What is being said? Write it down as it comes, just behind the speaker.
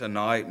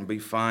tonight and be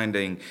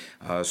finding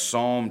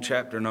Psalm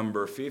chapter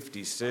number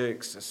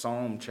 56,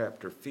 Psalm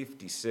chapter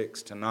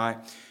 56 tonight,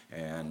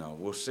 and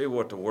we'll see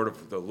what the word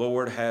of the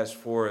Lord has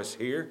for us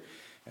here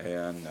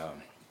and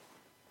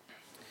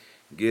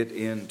get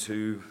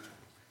into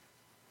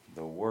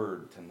the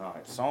word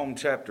tonight. Psalm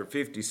chapter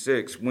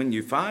 56. When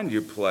you find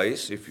your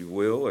place, if you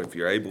will, if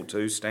you're able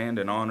to, stand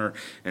in honor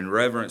and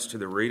reverence to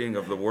the reading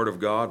of the word of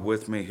God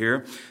with me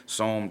here.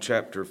 Psalm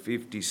chapter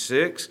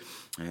 56.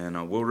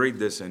 And we'll read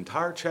this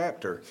entire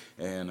chapter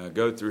and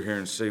go through here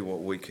and see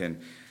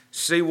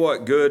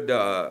what good,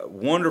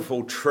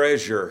 wonderful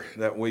treasure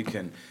that we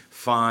can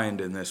find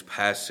in this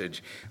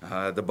passage.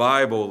 The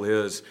Bible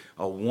is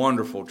a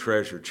wonderful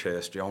treasure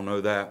chest. Y'all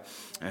know that?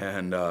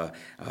 And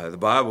the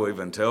Bible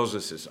even tells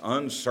us it's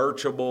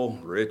unsearchable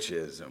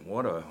riches. And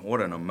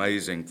what an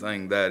amazing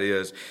thing that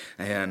is.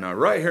 And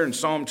right here in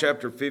Psalm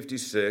chapter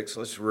 56,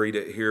 let's read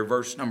it here.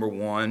 Verse number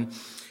 1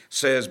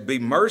 says, "Be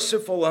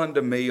merciful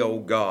unto me, O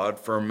God,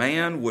 for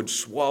man would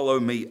swallow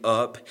me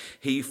up.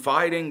 He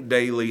fighting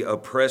daily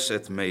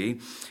oppresseth me.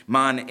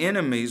 Mine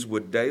enemies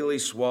would daily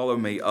swallow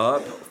me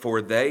up,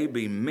 for they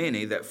be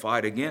many that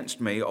fight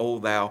against me, O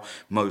thou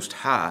most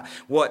high.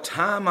 What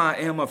time I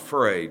am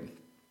afraid,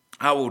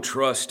 I will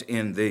trust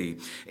in thee.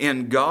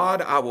 In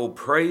God I will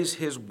praise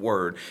his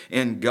word.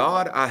 In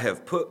God I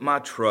have put my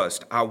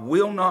trust. I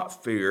will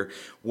not fear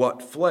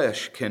what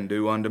flesh can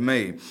do unto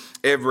me.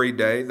 Every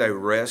day they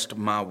wrest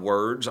my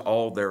words.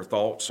 All their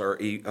thoughts are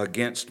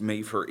against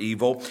me for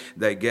evil.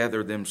 They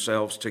gather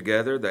themselves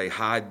together. They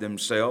hide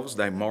themselves.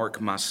 They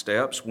mark my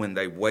steps. When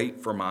they wait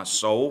for my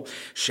soul,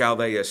 shall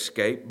they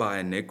escape by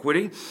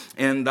iniquity?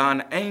 In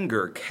thine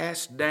anger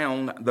cast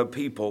down the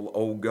people,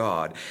 O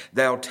God.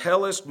 Thou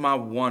tellest my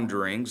wonderings.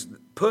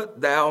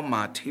 Put thou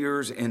my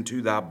tears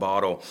into thy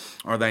bottle.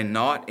 Are they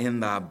not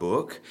in thy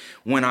book?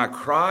 When I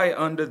cry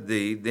unto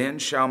thee, then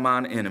shall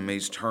mine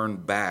enemies turn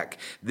back.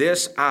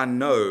 This I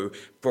know,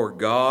 for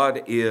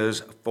God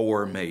is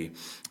for me.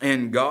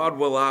 In God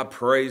will I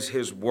praise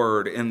his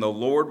word. In the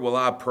Lord will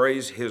I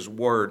praise his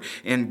word.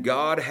 In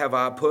God have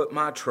I put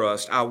my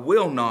trust. I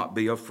will not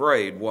be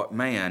afraid what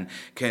man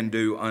can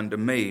do unto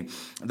me.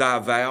 Thy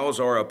vows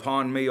are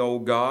upon me, O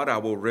God. I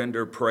will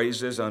render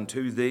praises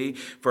unto thee,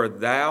 for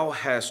thou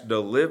hast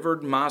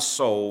delivered my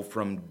soul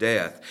from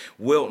death.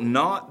 Wilt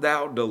not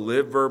thou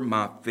deliver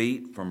my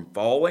feet from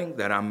falling,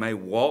 that I may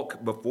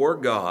walk before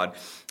God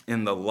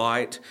in the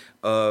light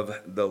of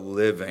the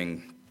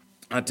living?"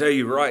 I tell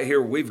you right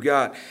here, we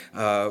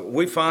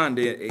find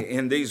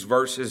in these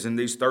verses, in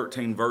these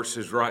 13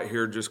 verses right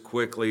here, just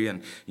quickly,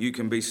 and you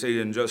can be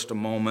seated in just a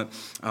moment.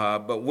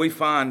 But we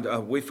find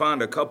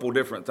a couple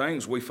different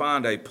things. We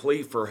find a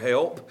plea for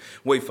help.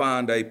 We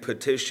find a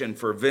petition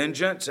for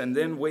vengeance, and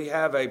then we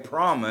have a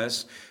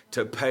promise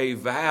to pay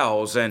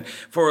vows. And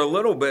for a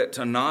little bit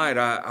tonight,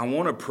 I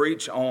want to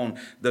preach on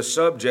the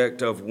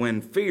subject of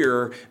when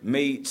fear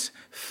meets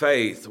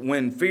faith.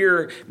 When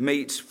fear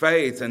meets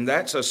faith. And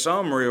that's a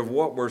summary of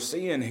what we're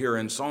seeing here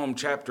in Psalm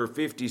chapter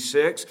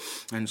 56.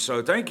 And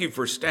so thank you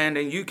for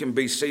standing. You can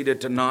be seated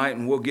tonight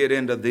and we'll get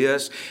into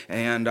this.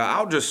 And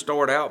I'll just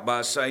start out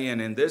by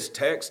saying in this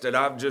text that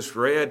I've just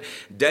read,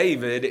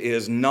 David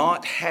is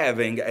not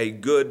having a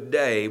good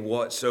day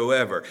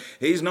whatsoever.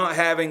 He's not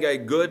having a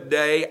good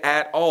day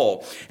at all.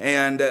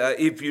 And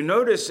if you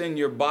notice in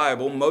your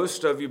Bible,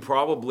 most of you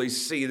probably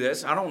see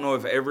this. I don't know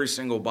if every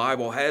single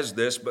Bible has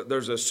this, but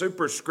there's a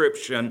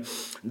superscription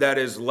that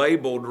is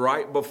labeled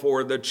right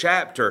before the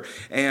chapter.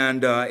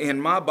 And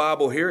in my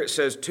Bible here, it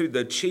says, "To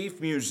the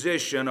chief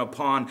musician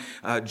upon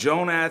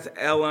Jonath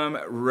Elam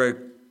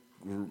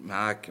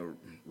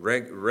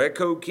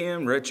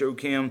Rechokim,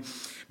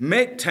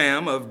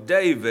 Miktam of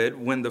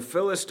David, when the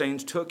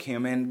Philistines took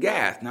him in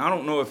Gath." Now, I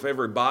don't know if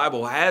every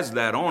Bible has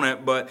that on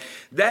it, but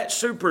that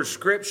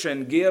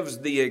superscription gives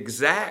the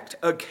exact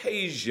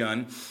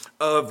occasion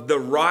of the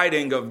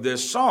writing of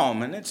this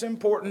psalm, and it's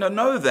important to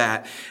know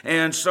that.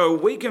 And so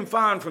we can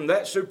find from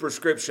that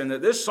superscription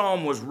that this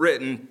psalm was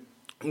written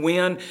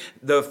when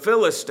the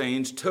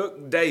Philistines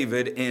took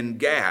David in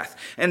Gath.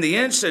 And the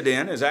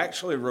incident is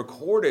actually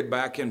recorded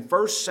back in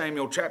 1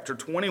 Samuel chapter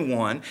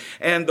 21,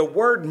 and the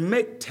word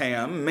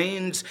miktam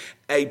means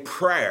a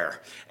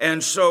prayer.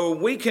 And so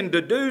we can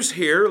deduce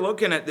here,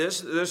 looking at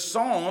this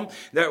psalm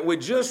that we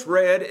just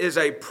read is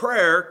a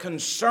prayer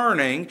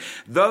concerning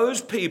those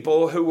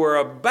people who were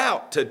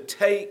about to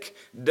take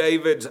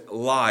David's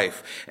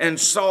life. And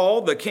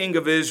Saul, the king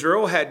of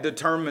Israel, had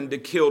determined to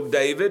kill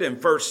David in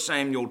 1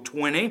 Samuel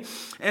 20.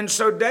 And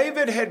so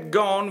David had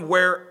gone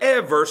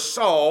wherever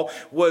Saul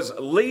was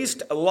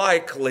least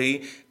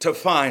likely to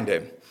find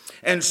him.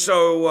 And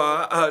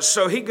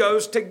so he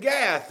goes to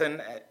Gath.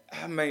 And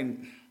I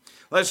mean,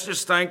 let's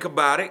just think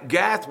about it.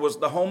 Gath was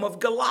the home of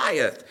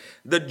Goliath,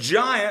 the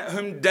giant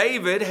whom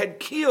David had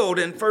killed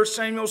in 1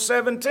 Samuel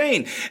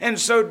 17. And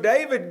so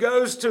David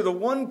goes to the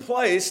one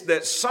place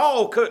that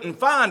Saul couldn't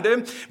find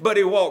him, but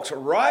he walks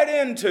right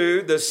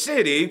into the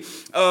city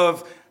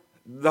of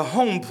the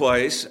home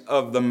place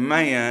of the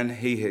man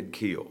he had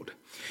killed.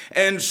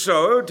 And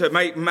so, to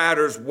make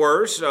matters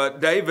worse,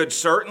 David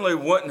certainly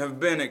wouldn't have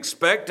been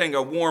expecting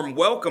a warm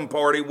welcome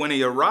party when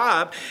he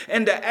arrived.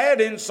 And to add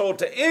insult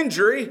to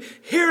injury,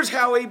 here's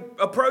how he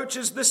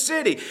approaches the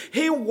city.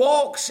 He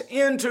walks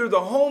into the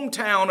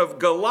hometown of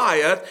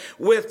Goliath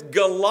with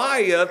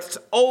Goliath's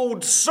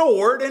old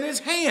sword in his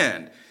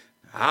hand.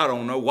 I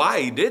don't know why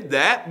he did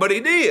that, but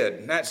he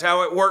did. That's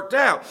how it worked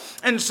out.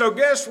 And so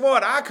guess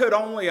what? I could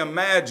only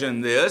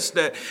imagine this,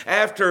 that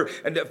after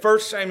 1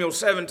 Samuel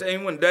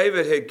 17, when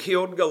David had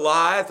killed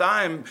Goliath,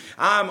 I'm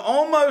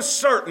almost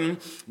certain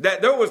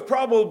that there was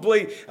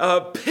probably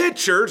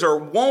pictures or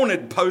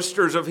wanted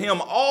posters of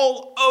him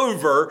all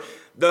over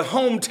the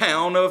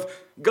hometown of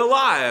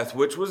Goliath,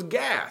 which was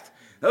Gath.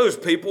 Those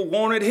people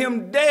wanted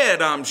him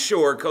dead, I'm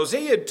sure, because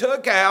he had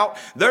took out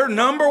their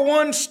number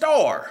one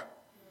star.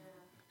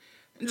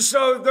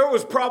 So there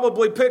was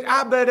probably,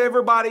 I bet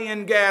everybody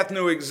in Gath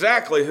knew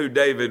exactly who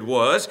David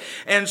was.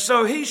 And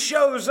so he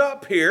shows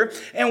up here,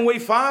 and we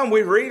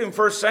read in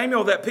 1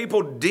 Samuel that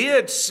people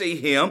did see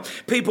him,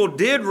 people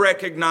did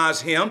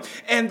recognize him,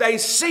 and they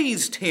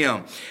seized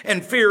him.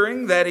 And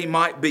fearing that he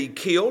might be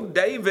killed,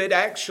 David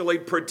actually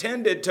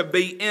pretended to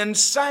be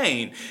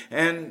insane.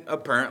 And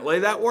apparently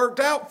that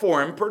worked out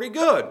for him pretty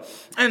good.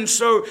 And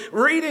so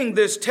reading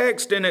this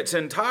text in its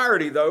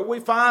entirety, though, we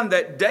find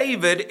that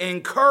David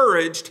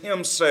encouraged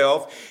himself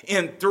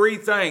in three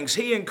things.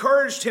 He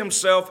encouraged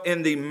himself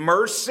in the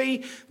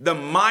mercy, the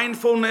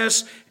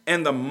mindfulness,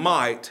 and the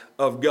might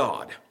of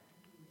God.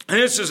 And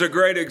this is a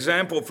great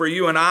example for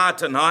you and I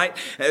tonight,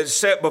 as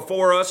set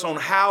before us on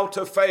how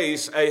to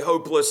face a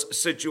hopeless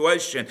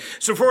situation.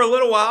 So for a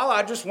little while,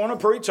 I just want to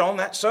preach on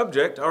that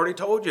subject I already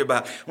told you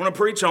about. I want to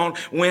preach on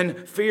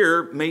when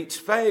fear meets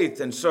faith.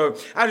 And so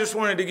I just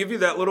wanted to give you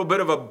that little bit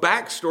of a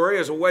backstory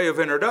as a way of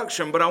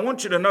introduction. But I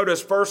want you to notice,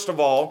 first of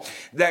all,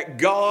 that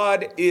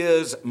God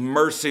is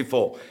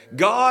merciful.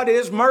 God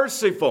is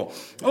merciful.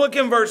 Look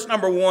in verse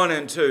number 1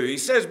 and 2. He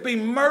says, "Be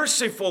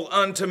merciful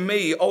unto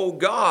me, O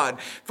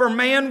God, for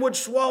man would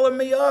swallow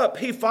me up.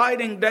 He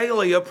fighting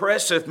daily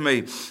oppresseth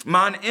me.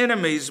 Mine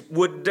enemies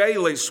would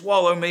daily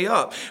swallow me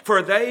up.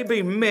 For they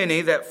be many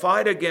that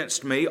fight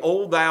against me,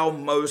 O thou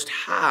most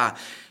high."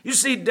 You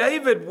see,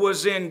 David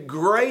was in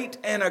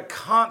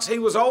he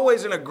was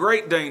always in a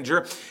great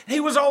danger. He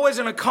was always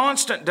in a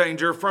constant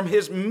danger from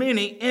his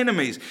many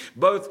enemies,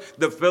 both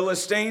the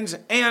Philistines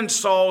and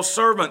Saul's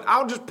servant.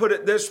 I'll just put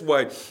it this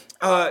way.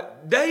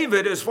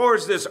 David, as far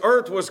as this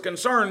earth was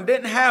concerned,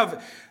 didn't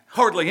have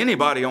hardly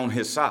anybody on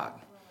his side.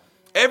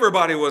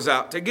 Everybody was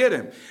out to get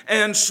him.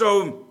 And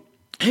so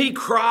he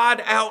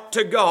cried out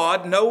to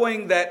God,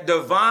 knowing that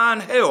divine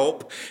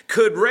help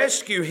could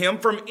rescue him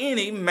from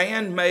any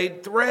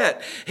man-made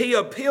threat. He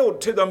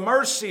appealed to the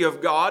mercy of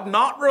God,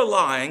 not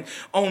relying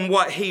on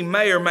what he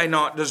may or may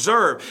not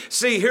deserve.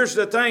 See, here's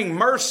the thing.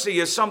 Mercy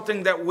is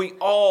something that we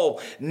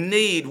all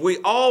need. We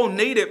all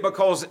need it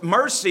because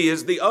mercy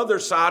is the other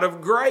side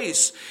of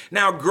grace.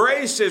 Now,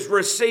 grace is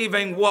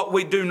receiving what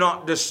we do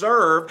not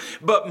deserve,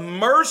 but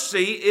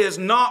mercy is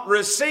not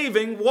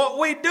receiving what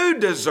we do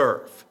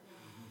deserve.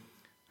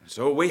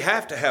 So we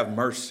have to have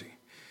mercy.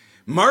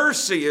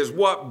 Mercy is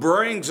what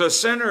brings a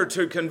sinner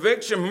to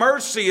conviction.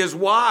 Mercy is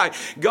why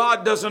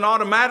God doesn't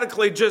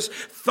automatically just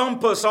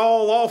thump us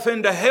all off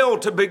into hell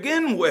to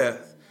begin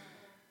with.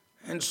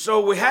 And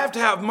so we have to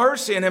have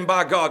mercy, and then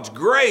by God's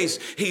grace,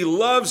 He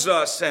loves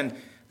us. And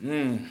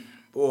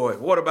boy,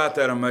 what about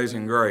that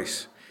amazing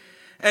grace?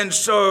 And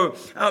so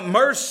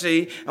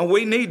mercy, and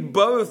we need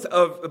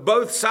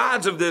both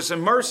sides of this,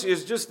 and mercy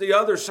is just the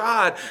other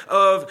side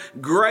of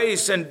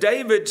grace. And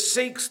David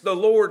seeks the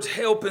Lord's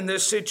help in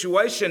this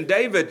situation.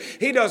 David,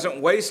 he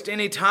doesn't waste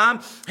any time.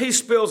 He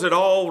spills it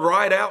all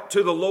right out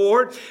to the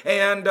Lord.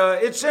 And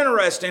it's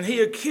interesting. He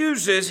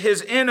accuses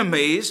his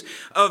enemies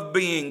of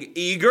being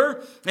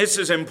eager. This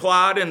is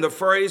implied in the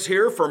phrase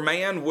here, "for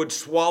man would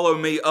swallow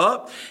me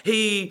up."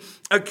 He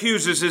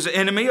accuses his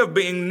enemy of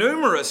being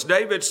numerous.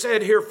 David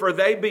said here, "For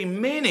they be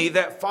many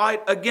that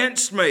fight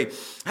against me."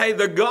 Hey,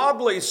 the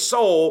godly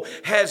soul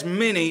has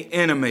many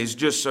enemies,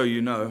 just so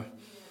you know.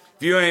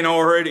 If you ain't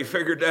already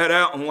figured that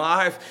out in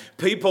life,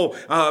 people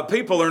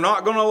are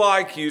not going to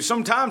like you.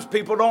 Sometimes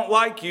people don't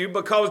like you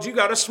because you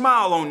got a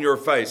smile on your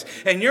face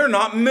and you're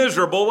not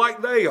miserable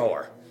like they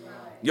are.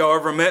 Y'all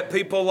ever met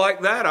people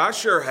like that? I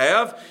sure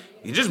have.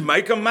 You just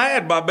make them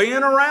mad by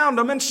being around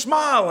them and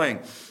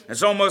smiling.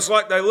 It's almost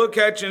like they look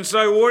at you and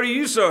say, "What are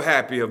you so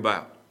happy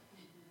about?"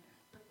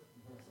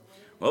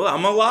 "Well,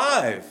 I'm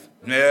alive."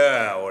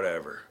 "Yeah,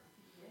 whatever."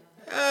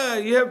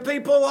 You have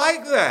people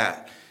like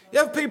that. You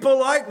have people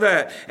like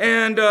that.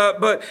 And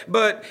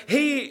but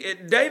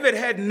David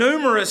had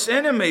numerous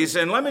enemies.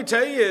 And let me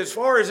tell you, as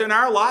far as in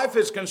our life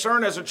is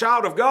concerned as a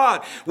child of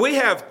God, we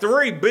have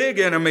three big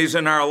enemies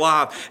in our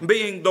life,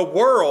 being the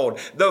world,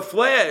 the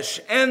flesh,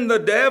 and the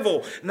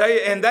devil.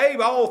 They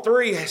all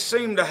three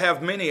seem to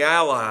have many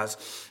allies.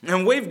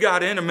 And we've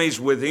got enemies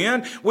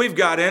within. We've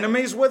got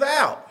enemies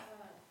without.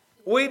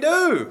 We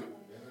do.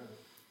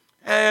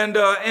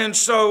 And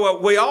so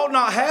we ought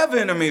not have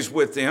enemies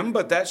with them,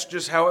 but that's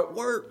just how it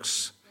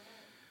works.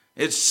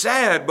 It's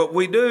sad, but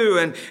we do.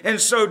 And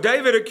so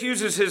David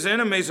accuses his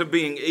enemies of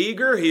being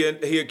eager. He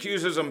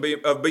accuses them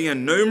of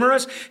being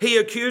numerous. He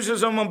accuses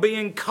them of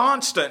being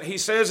constant. He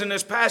says in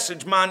this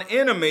passage, mine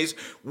enemies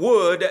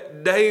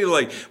would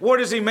daily. What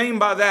does he mean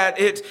by that?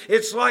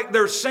 It's like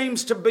there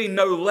seems to be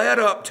no let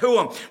up to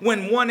them.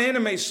 When one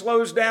enemy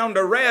slows down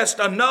to rest,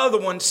 another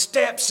one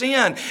steps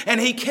in, and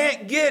he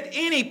can't get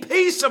any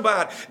peace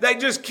about it. They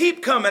just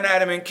keep coming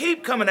at him and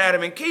keep coming at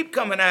him and keep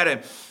coming at him.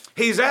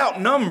 He's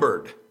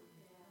outnumbered.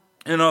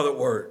 In other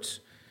words.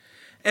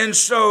 And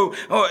so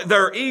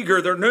they're eager,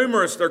 they're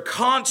numerous, they're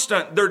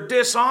constant, they're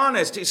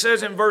dishonest. He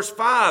says in verse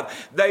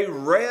 5, they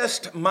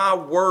wrest my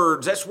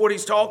words. That's what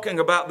he's talking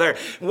about there.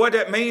 What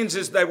that means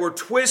is they were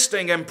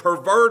twisting and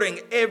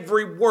perverting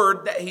every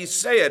word that he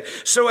said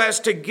so as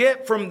to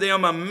get from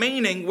them a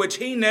meaning which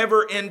he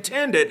never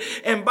intended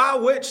and by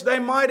which they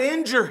might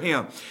injure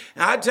him.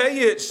 And I tell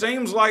you, it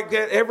seems like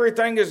that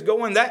everything is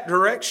going that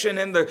direction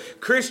in the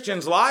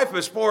Christian's life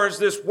as far as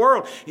this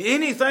world.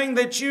 Anything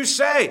that you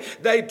say,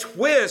 they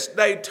twist,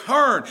 they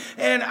turn.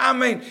 And I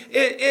mean,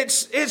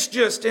 it's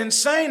just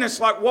insane.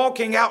 It's like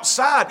walking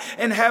outside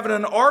and having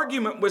an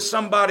argument with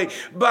somebody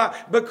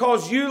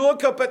because you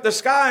look up at the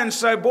sky and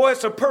say, boy,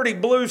 it's a pretty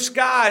blue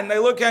sky. And they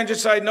look at you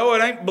and say, no,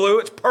 it ain't blue,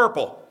 it's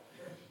purple.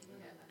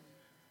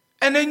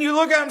 And then you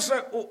look at them and say,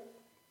 well,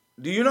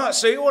 do you not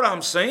see what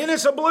I'm seeing?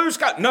 It's a blue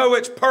sky. No,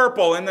 it's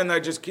purple. And then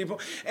they just keep on.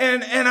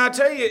 And I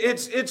tell you,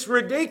 it's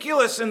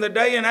ridiculous in the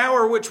day and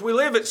hour which we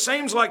live. It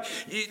seems like,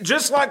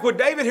 just like with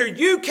David here,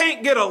 you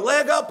can't get a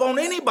leg up on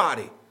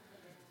anybody.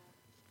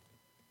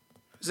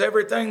 It's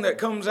everything that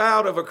comes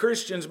out of a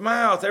Christian's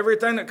mouth,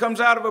 everything that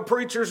comes out of a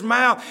preacher's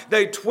mouth,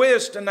 they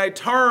twist and they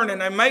turn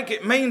and they make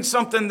it mean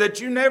something that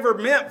you never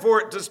meant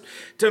for it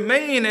to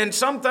mean. And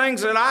some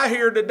things that I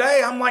hear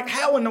today, I'm like,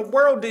 how in the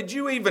world did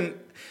you even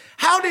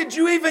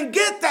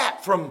get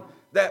that from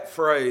that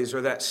phrase or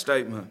that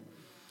statement?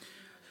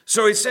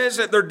 So he says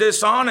that they're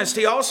dishonest.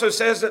 He also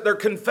says that they're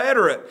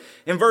confederate.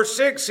 In verse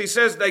 6, he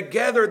says they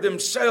gathered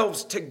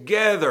themselves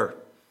together.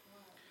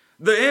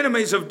 The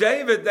enemies of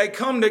David, they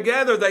come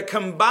together, they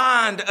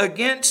combined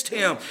against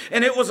him.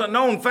 And it was a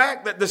known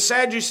fact that the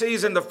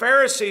Sadducees and the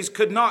Pharisees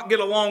could not get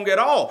along at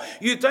all.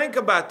 You think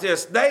about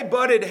this, they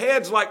butted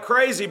heads like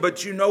crazy,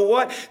 but you know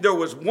what? There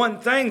was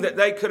one thing that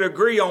they could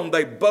agree on.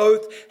 They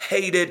both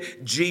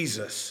hated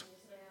Jesus.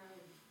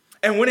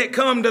 And when it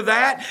come to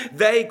that,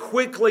 they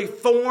quickly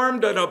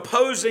formed an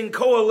opposing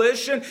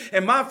coalition.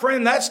 And my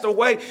friend, that's the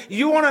way.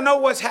 You want to know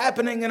what's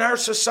happening in our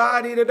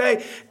society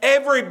today?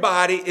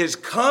 Everybody is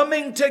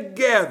coming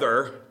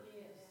together.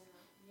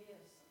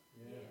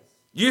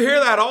 You hear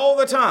that all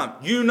the time.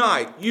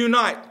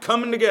 Unite,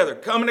 coming together.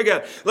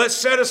 Let's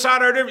set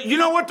aside our differences. You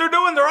know what they're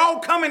doing? They're all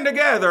coming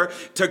together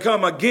to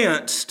come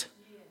against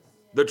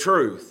the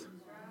truth.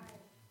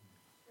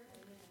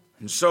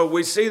 And so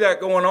we see that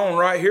going on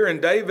right here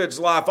in David's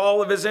life.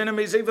 All of his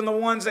enemies, even the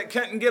ones that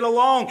couldn't get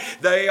along,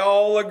 they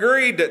all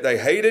agreed that they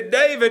hated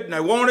David and they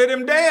wanted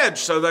him dead.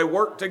 So they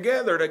worked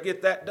together to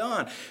get that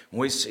done.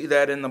 We see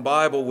that in the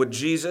Bible with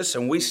Jesus,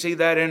 and we see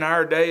that in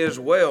our day as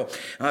well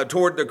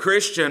toward the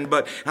Christian.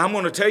 But I'm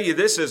going to tell you,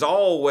 this is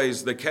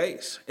always the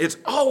case. It's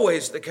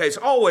always the case,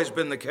 always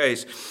been the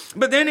case.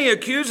 But then he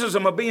accuses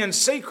them of being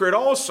secret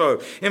also.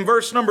 In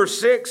verse number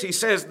 6, he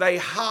says they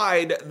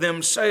hide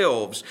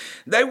themselves.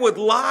 They would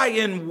lie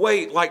in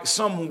wait like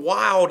some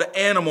wild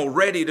animal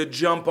ready to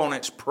jump on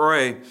its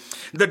prey.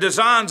 The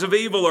designs of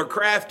evil are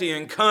crafty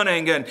and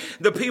cunning, and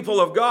the people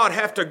of God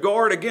have to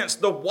guard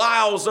against the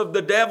wiles of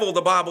the devil,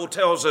 the Bible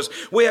tells us.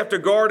 We have to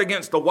guard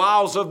against the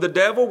wiles of the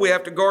devil, we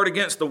have to guard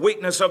against the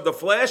weakness of the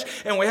flesh,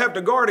 and we have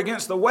to guard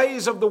against the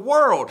ways of the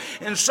world.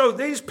 And so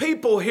these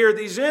people here,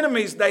 these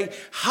enemies, they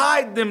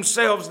hide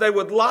themselves. They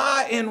would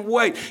lie in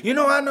wait. You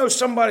know, I know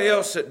somebody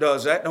else that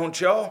does that, don't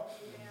y'all?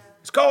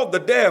 It's called the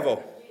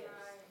devil.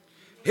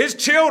 His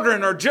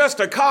children are just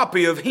a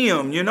copy of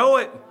him, you know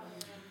it?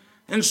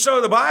 And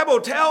so the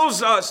Bible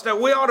tells us that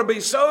we ought to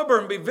be sober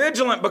and be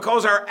vigilant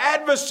because our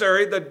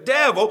adversary, the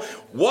devil,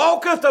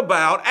 walketh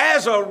about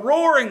as a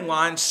roaring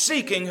lion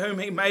seeking whom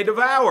he may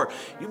devour.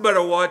 You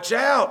better watch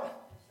out.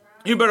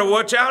 You better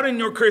watch out in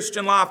your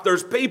Christian life.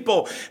 There's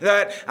people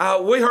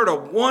that we heard a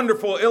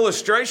wonderful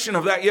illustration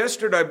of that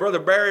yesterday. Brother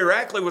Barry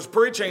Rackley was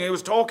preaching. He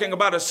was talking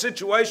about a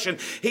situation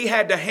he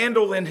had to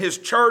handle in his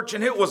church,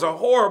 and it was a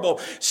horrible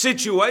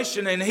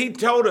situation. And he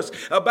told us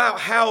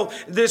about how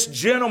this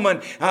gentleman,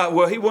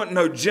 he wasn't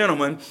no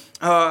gentleman,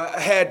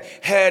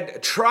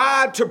 had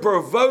tried to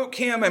provoke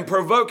him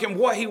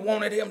what he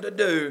wanted him to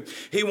do.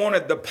 He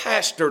wanted the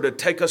pastor to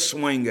take a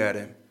swing at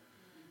him.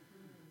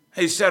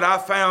 He said, I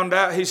found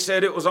out, he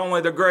said, it was only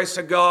the grace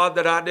of God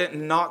that I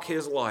didn't knock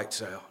his lights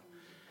out.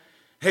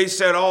 He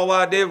said, all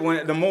I did,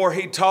 the more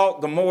he talked,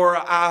 the more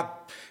I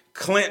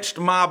clenched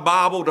my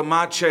Bible to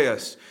my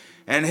chest.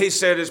 And he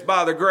said, it's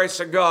by the grace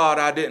of God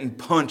I didn't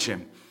punch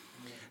him.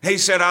 He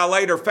said, I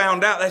later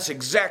found out that's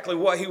exactly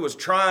what he was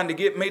trying to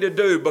get me to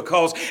do,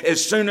 because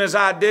as soon as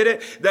I did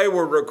it, they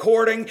were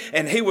recording,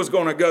 and he was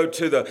going to go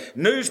to the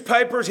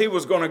newspapers. He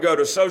was going to go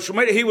to social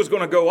media. He was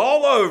going to go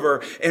all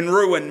over and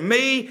ruin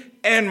me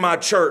and my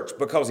church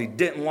because he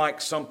didn't like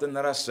something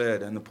that I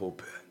said in the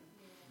pulpit.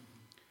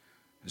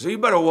 So you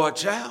better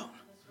watch out.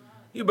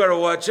 You better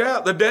watch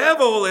out. The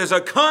devil is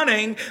a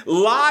cunning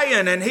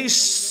lion, and he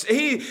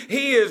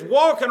is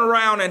walking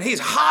around and he's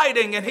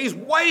hiding and he's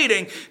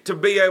waiting to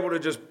be able to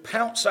just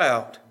pounce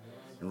out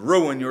and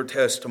ruin your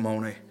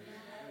testimony.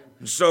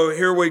 And so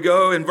here we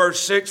go. In verse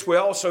 6, we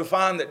also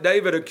find that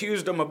David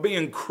accused him of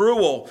being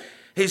cruel.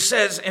 He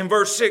says in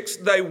verse 6,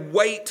 they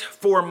wait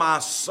for my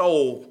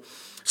soul.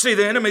 See,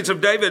 the enemies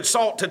of David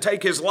sought to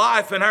take his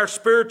life, and our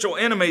spiritual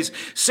enemies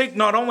seek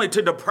not only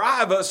to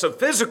deprive us of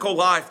physical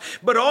life,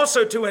 but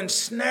also to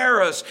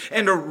ensnare us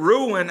and to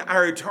ruin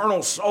our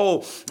eternal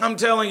soul. I'm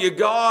telling you,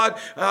 God,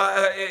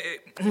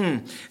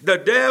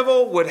 the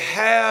devil would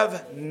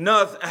have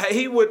nothing.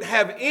 He would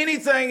have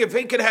anything, if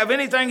he could have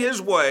anything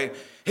his way,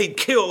 he'd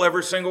kill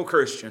every single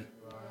Christian.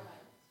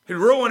 He'd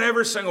ruin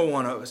every single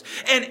one of us.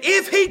 And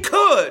if he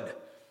could,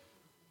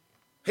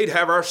 he'd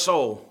have our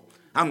soul.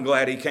 I'm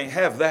glad he can't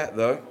have that,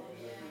 though.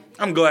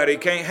 I'm glad he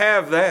can't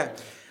have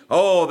that.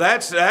 Oh,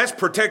 that's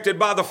protected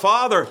by the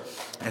Father.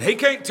 And he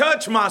can't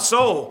touch my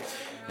soul.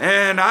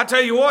 And I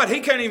tell you what, he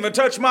can't even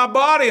touch my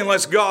body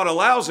unless God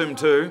allows him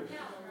to.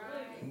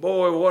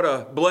 Boy, what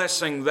a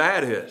blessing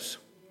that is.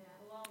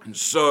 And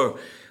so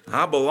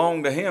I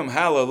belong to him.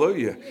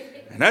 Hallelujah.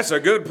 And that's a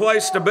good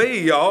place to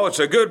be, y'all. It's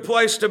a good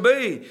place to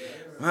be.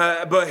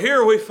 But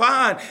here we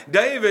find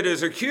David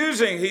is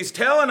accusing. He's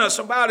telling us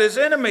about his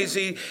enemies.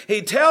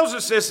 He tells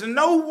us this. And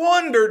no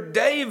wonder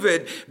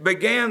David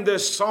began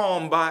this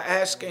psalm by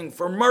asking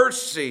for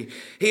mercy.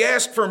 He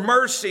asked for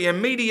mercy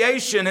and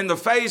mediation in the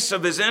face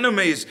of his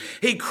enemies.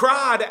 He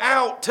cried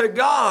out to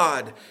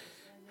God.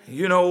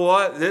 You know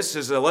what? This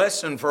is a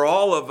lesson for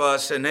all of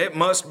us, and it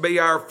must be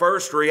our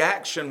first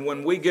reaction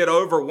when we get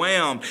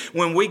overwhelmed,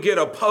 when we get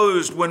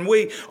opposed, when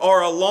we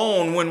are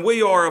alone, when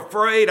we are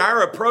afraid.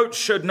 Our approach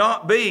should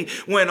not be,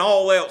 when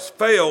all else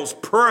fails,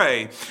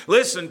 pray.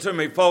 Listen to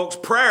me, folks.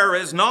 Prayer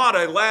is not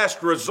a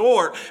last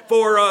resort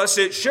for us.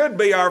 It should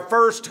be our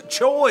first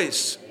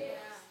choice.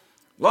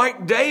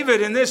 Like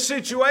David in this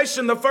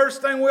situation, the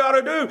first thing we ought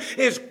to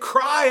do is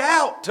cry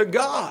out to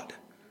God.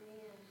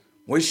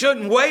 We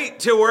shouldn't wait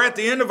till we're at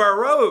the end of our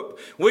rope.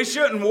 We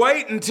shouldn't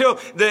wait until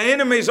the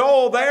enemy's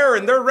all there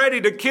and they're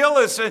ready to kill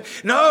us.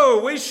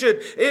 No,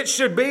 it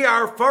should be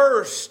our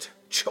first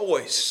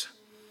choice.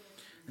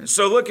 And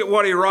so look at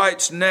what he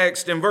writes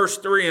next in verse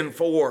 3 and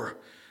 4.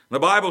 The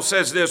Bible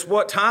says this,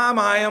 what time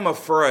I am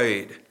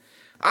afraid,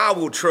 I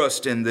will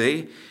trust in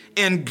thee.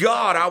 In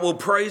God I will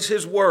praise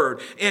his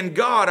word. In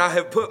God I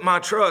have put my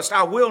trust.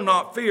 I will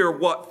not fear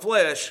what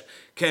flesh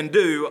can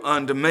do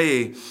unto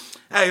me.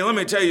 Hey, let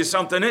me tell you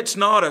something. It's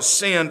not a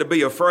sin to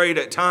be afraid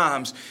at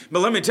times.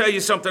 But let me tell you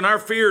something. Our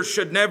fears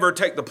should never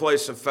take the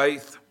place of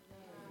faith.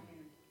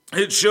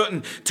 It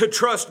shouldn't. To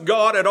trust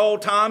God at all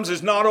times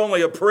is not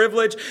only a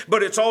privilege,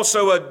 but it's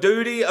also a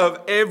duty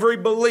of every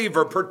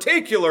believer,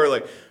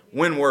 particularly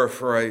when we're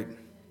afraid.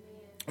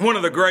 One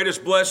of the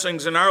greatest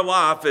blessings in our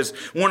life is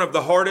one of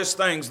the hardest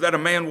things that a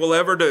man will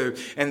ever do,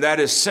 and that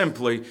is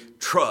simply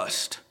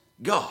trust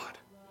God.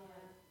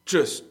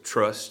 Just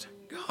trust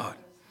God.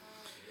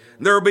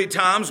 There will be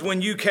times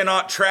when you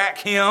cannot track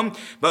him,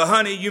 but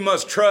honey, you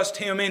must trust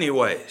him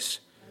anyways,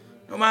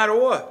 no matter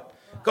what.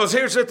 Because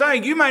here's the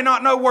thing, you may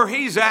not know where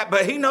he's at,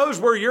 but he knows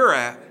where you're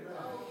at.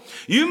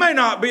 You may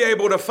not be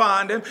able to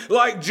find him.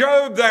 Like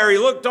Job there, he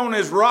looked on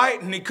his right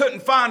and he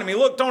couldn't find him. He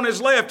looked on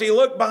his left, he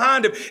looked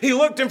behind him, he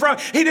looked in front.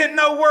 He didn't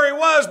know where he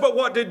was, but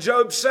what did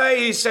Job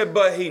say? He said,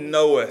 but he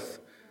knoweth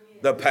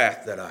the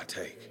path that I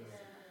take.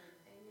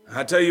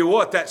 I tell you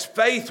what, that's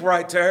faith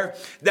right there.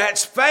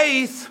 That's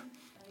faith.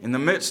 In the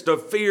midst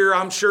of fear,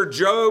 I'm sure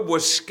Job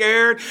was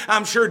scared.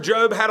 I'm sure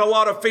Job had a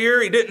lot of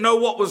fear. He didn't know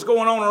what was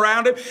going on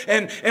around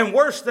him. And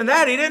worse than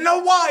that, he didn't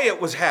know why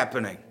it was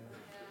happening.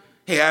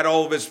 He had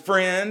all of his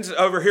friends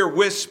over here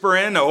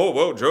whispering, oh,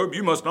 well, Job,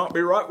 you must not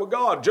be right with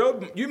God.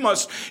 Job, you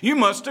must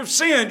have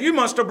sinned. You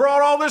must have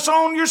brought all this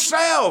on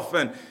yourself.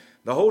 And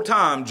the whole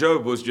time,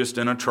 Job was just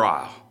in a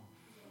trial.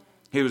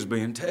 He was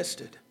being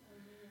tested.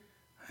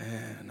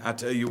 And I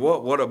tell you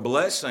what a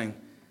blessing.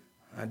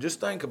 I just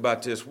think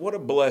about this. What a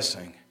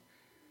blessing.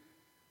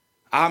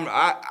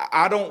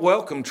 I don't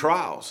welcome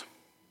trials.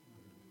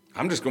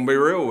 I'm just going to be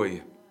real with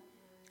you.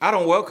 I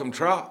don't welcome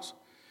trials.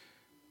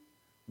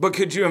 But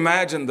could you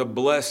imagine the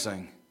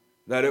blessing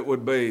that it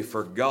would be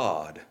for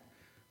God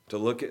to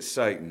look at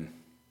Satan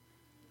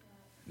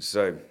and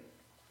say,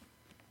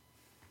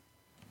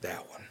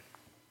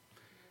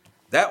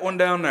 that one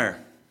down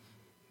there.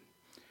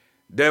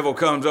 Devil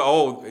comes,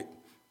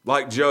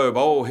 like Job,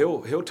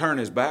 he'll turn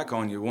his back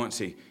on you once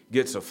he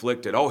gets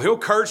afflicted. He'll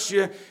curse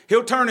you.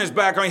 He'll turn his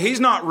back on you.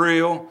 He's not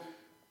real.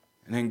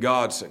 And then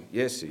God said,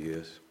 yes, he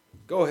is.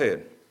 Go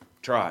ahead.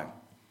 Try him.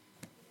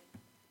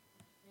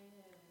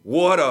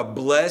 What a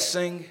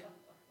blessing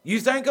You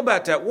think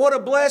about that. What a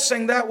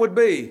blessing that would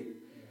be.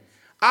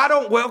 I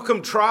don't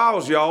welcome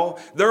trials, y'all.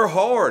 They're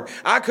hard.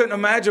 I couldn't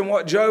imagine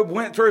what Job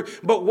went through,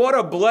 but what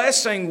a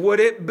blessing would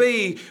it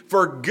be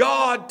for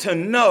God to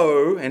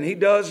know, and He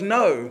does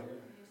know,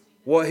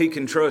 what He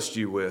can trust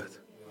you with.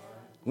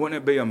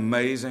 Wouldn't it be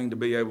amazing to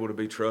be able to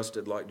be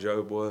trusted like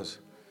Job was?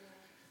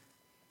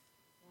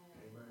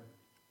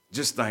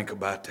 Just think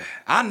about that.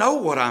 I know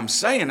what I'm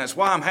saying. That's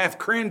why I'm half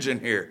cringing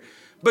here.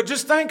 But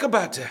just think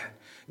about that.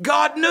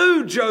 God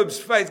knew Job's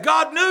faith.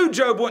 God knew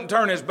Job wouldn't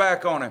turn his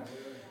back on him.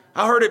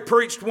 I heard it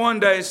preached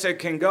one day. It said,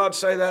 can God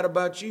say that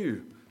about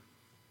you?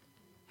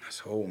 I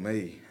said, oh,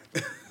 me.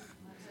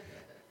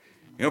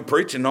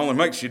 Preaching only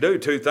makes you do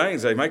two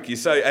things. They make you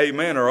say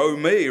amen or oh,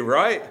 me,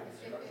 right?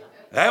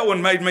 That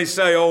one made me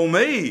say oh,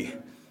 me.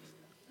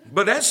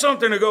 But that's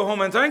something to go home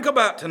and think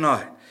about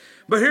tonight.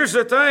 But here's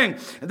the thing.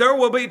 There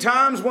will be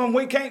times when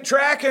we can't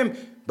track Him,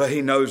 but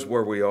He knows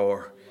where we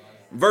are.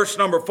 Verse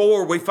number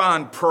 4, we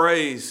find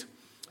praise.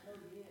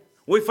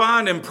 We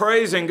find Him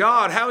praising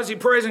God. How is He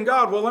praising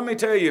God? Well, let me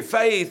tell you,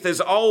 faith is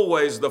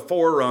always the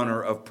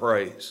forerunner of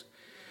praise.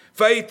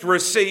 Faith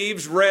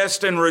receives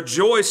rest and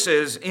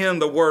rejoices in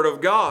the Word of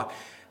God.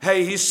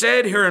 Hey, He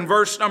said here in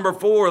verse number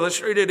 4,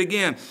 let's read it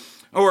again.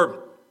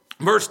 Or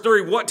verse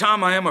 3, what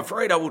time I am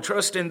afraid, I will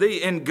trust in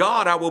Thee. In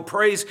God I will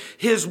praise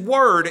His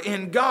word.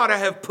 In God I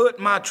have put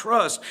my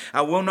trust.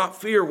 I will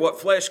not fear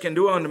what flesh can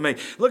do unto me.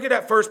 Look at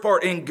that first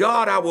part. In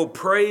God I will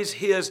praise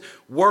His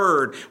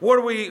word. What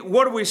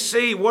do we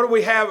see? What do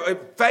we have?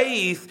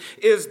 Faith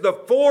is the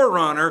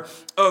forerunner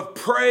of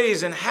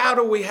praise. And how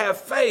do we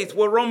have faith?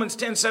 Well, Romans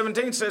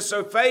 10:17 says,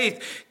 so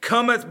faith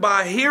cometh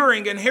by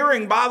hearing, and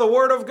hearing by the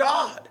word of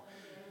God.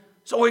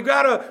 So we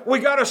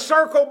gotta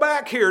circle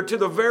back here to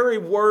the very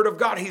word of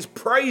God. He's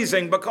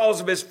praising because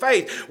of his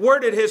faith. Where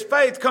did his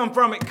faith come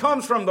from? It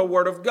comes from the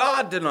word of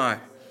God tonight.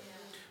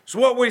 So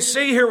what we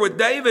see here with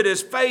David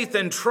is faith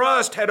and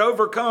trust had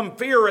overcome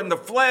fear in the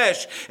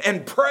flesh,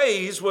 and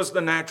praise was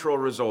the natural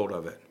result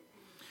of it.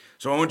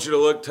 So I want you to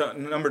look to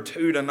number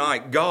 2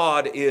 tonight.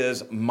 God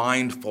is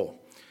mindful.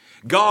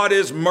 God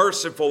is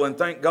merciful, and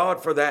thank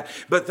God for that.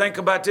 But think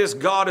about this.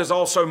 God is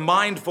also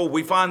mindful.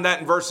 We find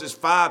that in verses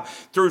 5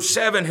 through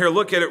 7 here.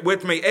 Look at it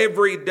with me.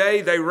 Every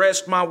day they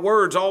wrest my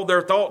words. All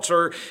their thoughts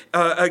are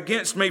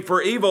against me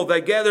for evil.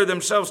 They gather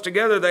themselves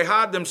together. They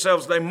hide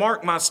themselves. They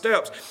mark my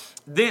steps.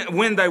 Then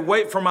when they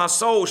wait for my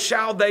soul,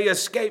 shall they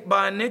escape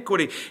by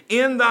iniquity?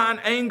 In thine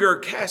anger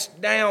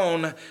cast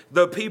down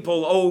the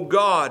people, O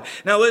God.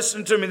 Now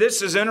listen to me.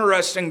 This is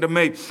interesting to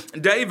me.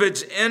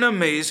 David's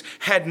enemies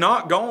had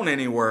not gone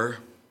anywhere.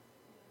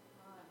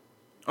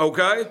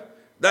 Okay?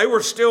 They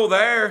were still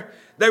there.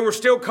 They were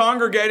still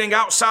congregating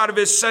outside of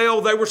his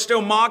cell. They were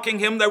still mocking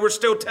him. They were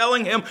still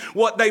telling him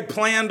what they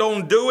planned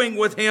on doing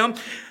with him.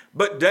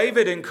 But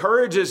David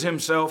encourages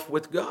himself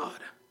with God.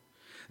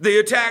 The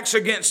attacks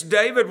against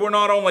David were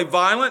not only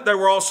violent, they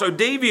were also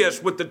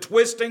devious with the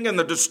twisting and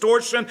the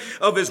distortion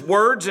of his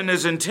words and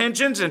his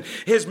intentions. And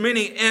his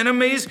many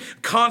enemies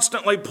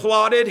constantly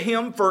plotted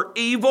him for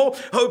evil,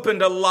 hoping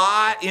to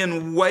lie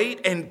in wait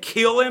and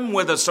kill him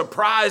with a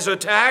surprise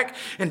attack.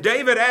 And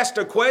David asked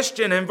a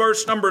question in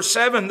verse number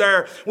 7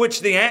 there, which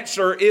the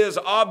answer is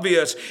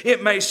obvious.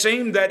 It may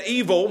seem that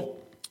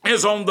evil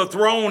is on the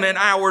throne in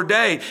our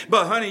day,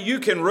 but honey, you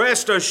can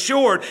rest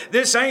assured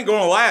this ain't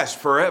going to last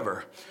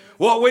forever.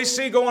 What we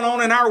see going on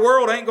in our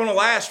world ain't going to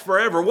last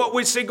forever. What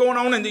we see going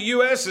on in the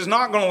U.S. is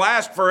not going to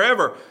last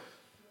forever.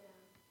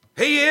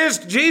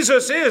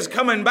 Jesus is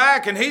coming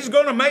back, and He's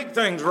going to make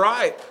things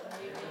right.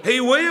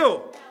 He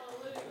will.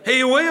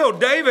 He will.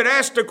 David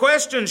asked the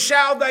question,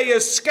 shall they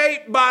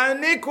escape by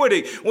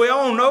iniquity? We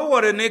all know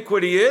what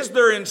iniquity is.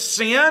 They're in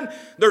sin.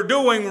 They're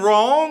doing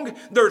wrong.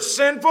 They're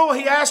sinful.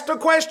 He asked the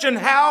question,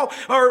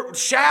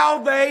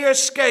 shall they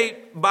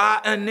escape by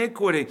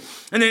iniquity?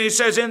 And then he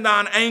says, in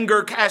thine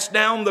anger cast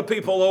down the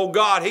people, O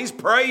God. He's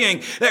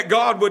praying that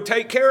God would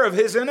take care of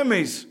his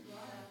enemies.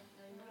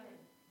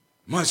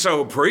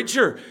 So,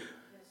 preacher,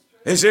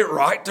 is it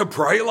right to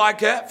pray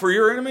like that for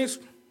your enemies?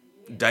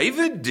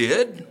 David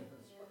did.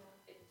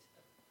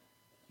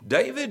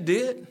 David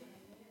did.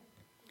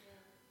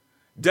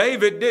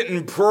 David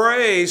didn't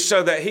pray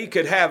so that he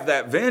could have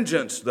that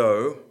vengeance,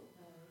 though.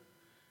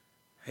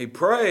 He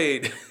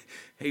prayed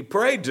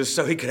just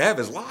so he could have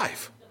his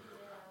life.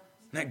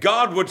 Now,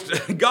 God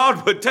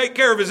would take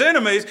care of his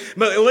enemies,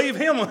 but leave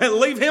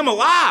him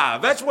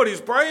alive. That's what he's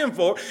praying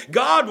for.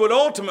 God would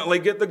ultimately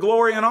get the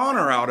glory and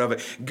honor out of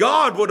it.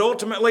 God would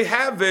ultimately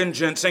have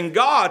vengeance, and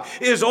God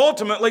is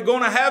ultimately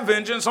going to have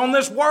vengeance on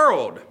this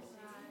world.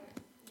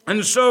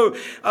 And so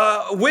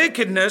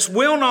wickedness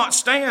will not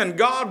stand.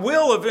 God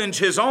will avenge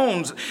his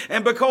own.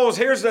 And because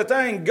here's the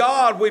thing,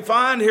 we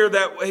find here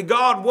that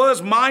God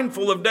was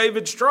mindful of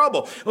David's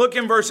trouble. Look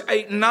in verse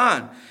 8 and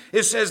 9.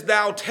 It says,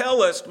 thou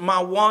tellest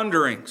my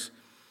wanderings.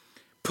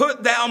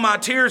 Put thou my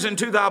tears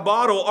into thy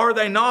bottle. Are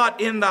they not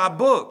in thy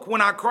book?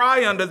 When I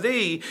cry unto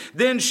thee,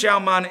 then shall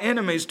mine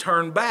enemies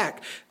turn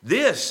back.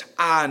 This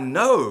I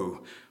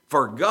know,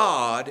 for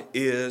God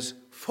is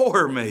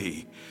for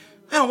me.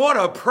 Man, what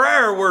a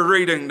prayer we're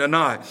reading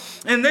tonight.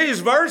 In these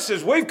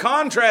verses, we've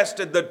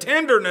contrasted the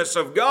tenderness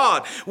of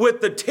God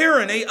with the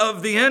tyranny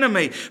of the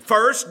enemy.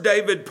 First,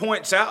 David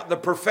points out the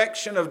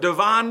perfection of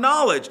divine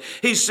knowledge.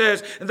 He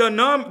says, the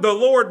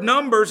Lord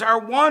numbers our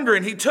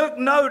wandering. He took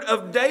note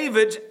of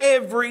David's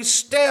every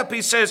step.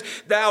 He says,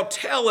 thou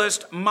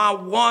tellest my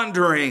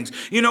wanderings.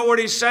 You know what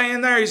he's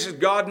saying there? He says,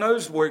 God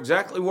knows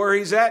exactly where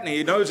he's at, and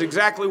he knows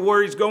exactly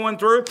where he's going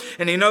through,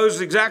 and he knows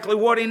exactly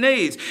what he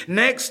needs.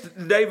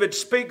 Next, David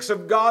speaks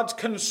of God's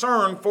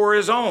concern for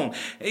his own.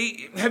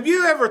 Have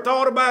you ever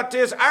thought about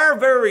this? Our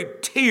very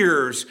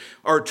tears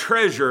are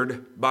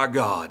treasured by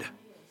God.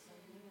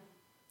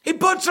 He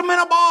puts them in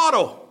a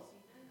bottle.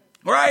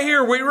 Right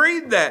here we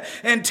read that.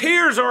 And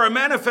tears are a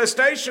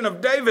manifestation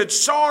of David's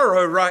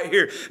sorrow right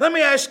here. Let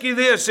me ask you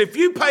this. If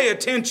you pay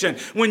attention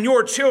when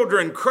your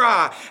children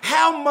cry,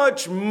 how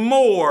much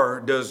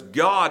more does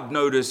God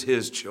notice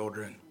his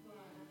children?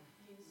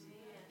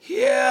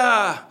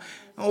 Yeah.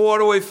 What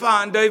do we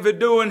find David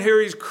doing here?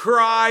 He's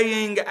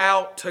crying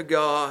out to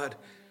God.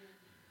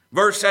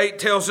 Verse 8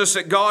 tells us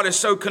that God is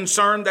so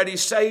concerned that he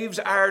saves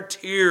our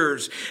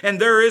tears. And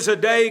there is a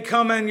day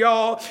coming,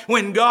 y'all,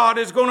 when God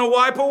is going to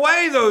wipe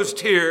away those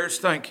tears.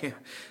 Thank you.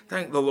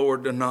 Thank the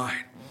Lord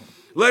tonight.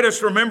 Let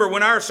us remember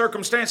when our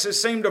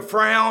circumstances seem to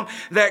frown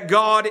that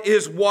God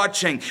is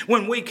watching.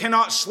 When we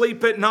cannot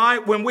sleep at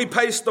night, when we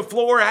pace the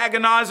floor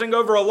agonizing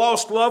over a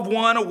lost loved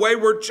one, a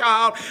wayward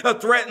child, a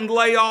threatened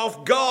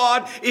layoff,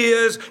 God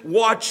is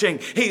watching.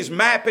 He's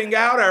mapping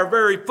out our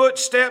very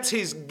footsteps.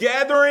 He's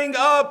gathering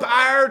up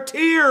our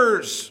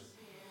tears.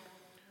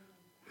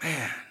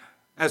 Man,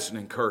 that's an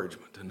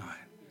encouragement tonight.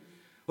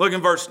 Look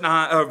in verse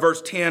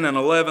 10 and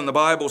 11, the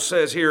Bible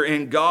says here,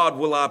 in God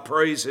will I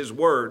praise his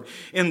word.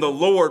 In the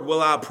Lord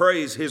will I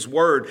praise his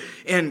word.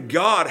 In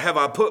God have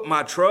I put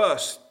my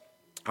trust.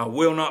 I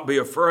will not be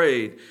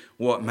afraid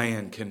what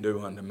man can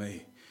do unto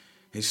me.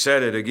 He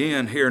said it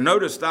again here.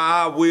 Notice the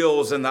I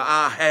wills and the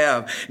I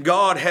have.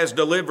 God has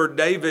delivered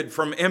David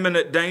from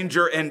imminent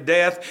danger and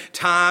death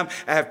time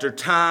after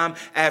time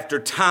after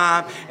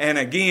time and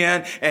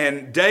again.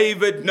 And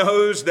David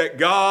knows that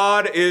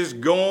God is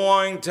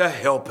going to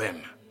help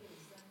him.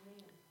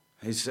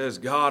 He says,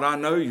 God, I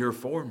know you're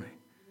for me.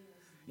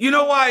 You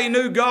know why he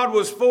knew God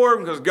was for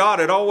him? Because God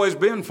had always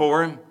been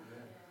for him.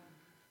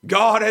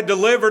 God had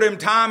delivered him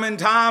time and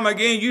time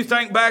again. You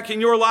think back in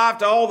your life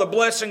to all the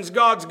blessings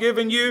God's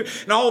given you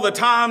and all the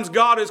times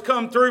God has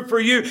come through for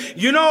you.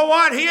 You know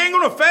what? He ain't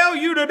going to fail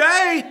you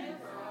today.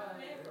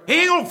 He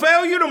ain't going to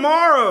fail you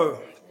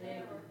tomorrow.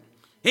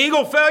 He ain't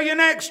going to fail you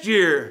next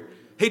year.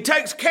 He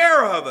takes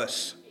care of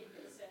us.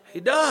 He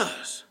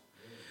does.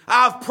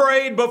 I've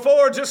prayed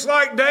before just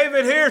like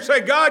David here.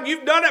 Say, God,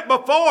 you've done it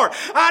before.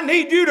 I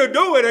need you to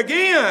do it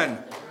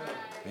again.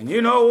 And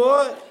you know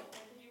what?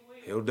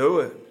 He'll do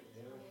it.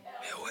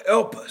 He'll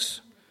help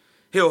us.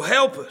 He'll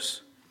help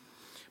us.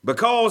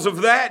 Because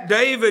of that,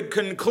 David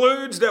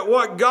concludes that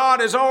what God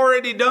has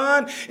already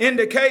done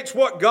indicates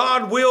what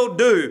God will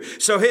do.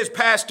 So his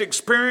past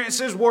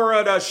experiences were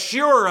an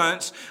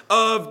assurance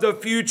of the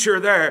future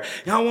there.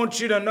 And I want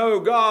you to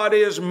know God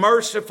is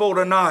merciful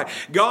tonight.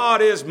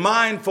 God is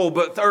mindful.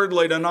 But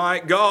thirdly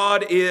tonight,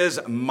 God is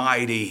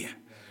mighty.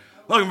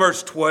 Look at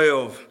verse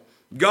 12.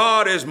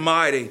 God is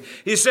mighty.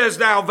 He says,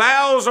 thou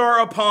vows are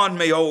upon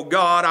me, O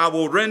God. I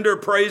will render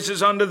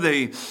praises unto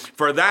thee.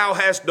 For thou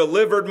hast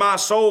delivered my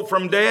soul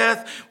from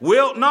death.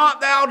 Wilt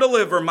not thou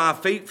deliver my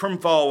feet from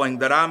falling,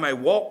 that I may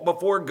walk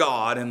before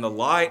God in the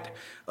light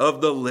of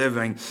the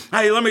living.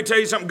 Hey, let me tell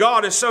you something.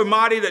 God is so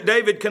mighty that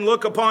David can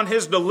look upon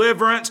his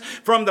deliverance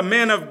from the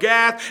men of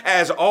Gath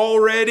as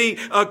already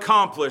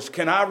accomplished.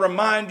 Can I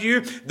remind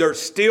you, they're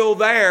still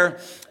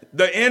there.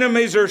 The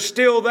enemies are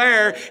still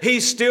there.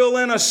 He's still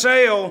in a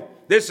cell.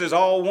 This is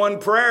all one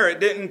prayer. It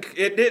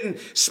didn't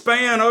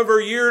span over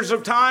years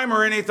of time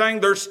or anything.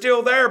 They're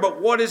still there.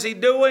 But what is he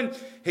doing?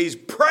 He's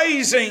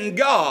praising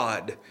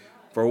God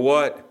for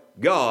what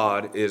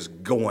God is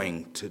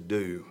going to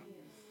do.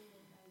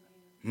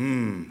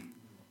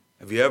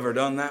 Have you ever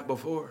done that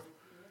before?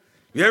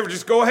 You ever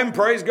just go ahead and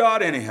praise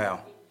God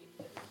anyhow?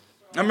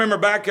 I remember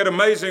back at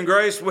Amazing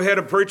Grace, we had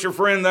a preacher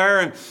friend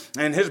there,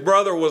 and his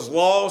brother was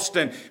lost,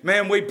 and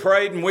man, we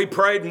prayed and we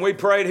prayed and we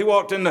prayed. He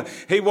walked in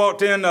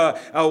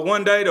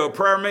one day to a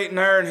prayer meeting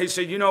there, and he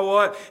said, you know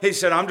what? He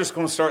said, I'm just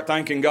going to start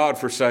thanking God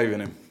for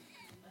saving him.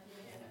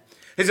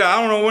 He said,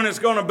 I don't know when it's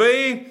going to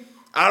be.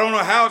 I don't know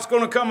how it's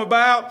going to come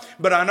about,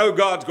 but I know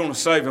God's going to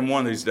save him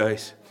one of these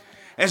days.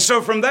 And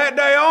so from that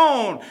day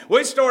on,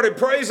 we started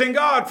praising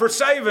God for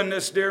saving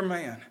this dear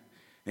man.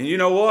 And you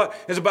know what?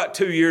 It's about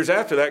 2 years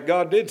after that,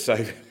 God did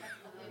save him.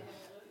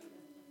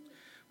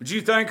 But you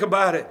think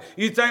about it.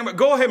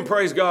 Go ahead and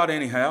praise God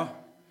anyhow.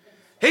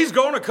 He's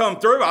going to come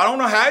through. I don't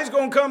know how he's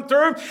going to come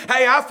through.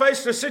 Hey, I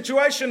faced a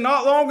situation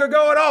not long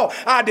ago at all.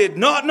 I did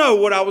not know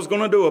what I was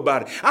going to do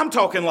about it. I'm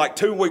talking like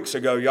 2 weeks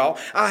ago, y'all.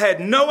 I had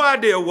no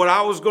idea what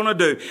I was going to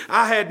do.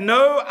 I had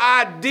no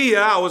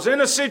idea. I was in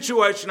a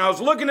situation. I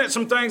was looking at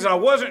some things and I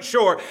wasn't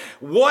sure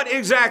what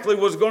exactly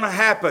was going to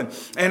happen.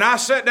 And I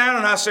sat down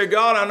and I said,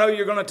 God, I know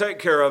you're going to take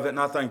care of it, and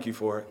I thank you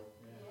for it.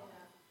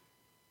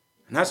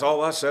 And that's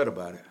all I said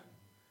about it.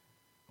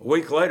 A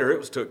week later, it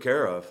was took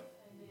care of.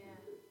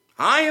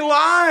 I ain't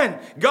lying.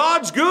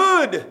 God's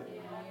good.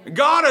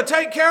 God will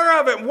take care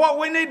of it. What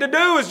we need to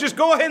do is just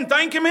go ahead and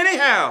thank Him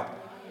anyhow.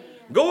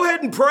 Go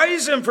ahead and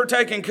praise Him for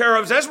taking care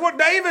of us. That's what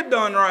David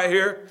done right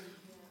here.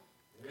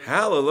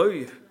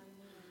 Hallelujah.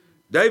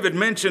 David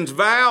mentions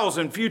vows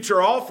and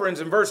future offerings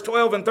in verse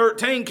 12 and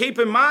 13. Keep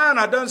in mind,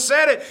 I done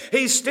said it,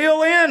 he's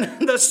still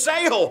in the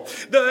sale.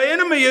 The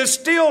enemy is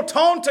still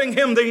taunting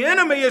him. The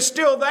enemy is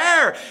still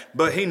there.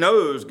 But he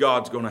knows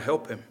God's going to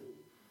help him.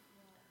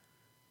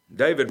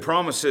 David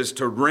promises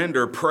to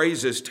render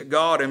praises to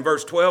God in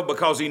verse 12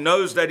 because he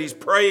knows that he's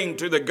praying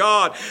to the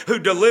God who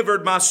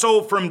delivered my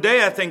soul from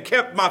death and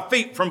kept my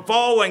feet from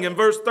falling in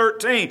verse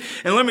 13.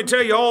 And let me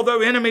tell you,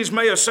 although enemies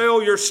may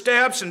assail your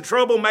steps and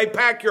trouble may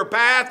pack your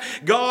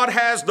path, God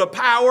has the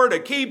power to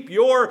keep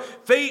your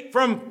feet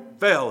from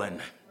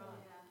failing.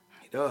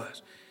 He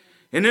does.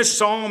 In this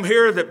psalm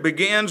here that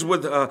begins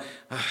with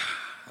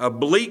a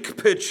bleak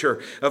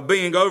picture of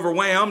being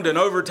overwhelmed and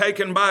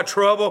overtaken by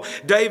trouble,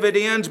 David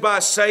ends by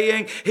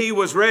saying he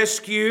was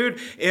rescued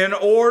in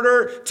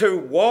order to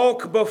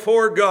walk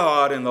before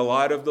God in the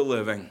light of the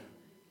living.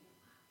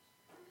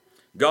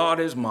 God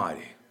is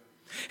mighty.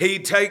 He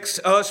takes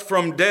us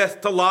from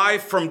death to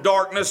life, from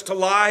darkness to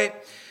light.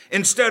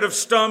 Instead of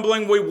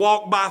stumbling, we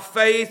walk by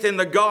faith in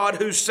the God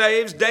who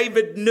saves.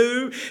 David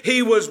knew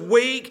he was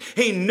weak.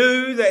 He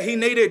knew that he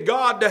needed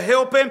God to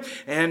help him.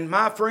 And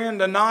my friend,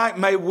 tonight,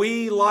 may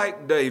we,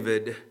 like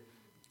David,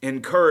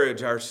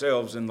 encourage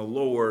ourselves in the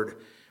Lord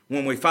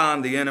when we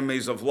find the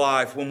enemies of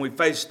life, when we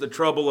face the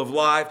trouble of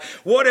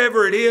life,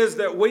 whatever it is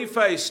that we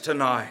face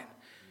tonight.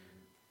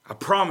 I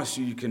promise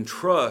you, you can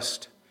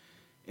trust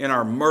in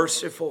our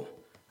merciful,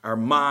 our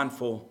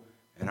mindful,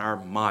 and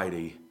our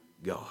mighty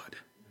God.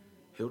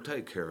 He'll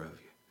take care of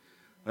you.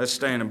 Let's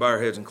stand and bow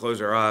our heads and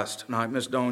close our eyes tonight. Miss Dawn.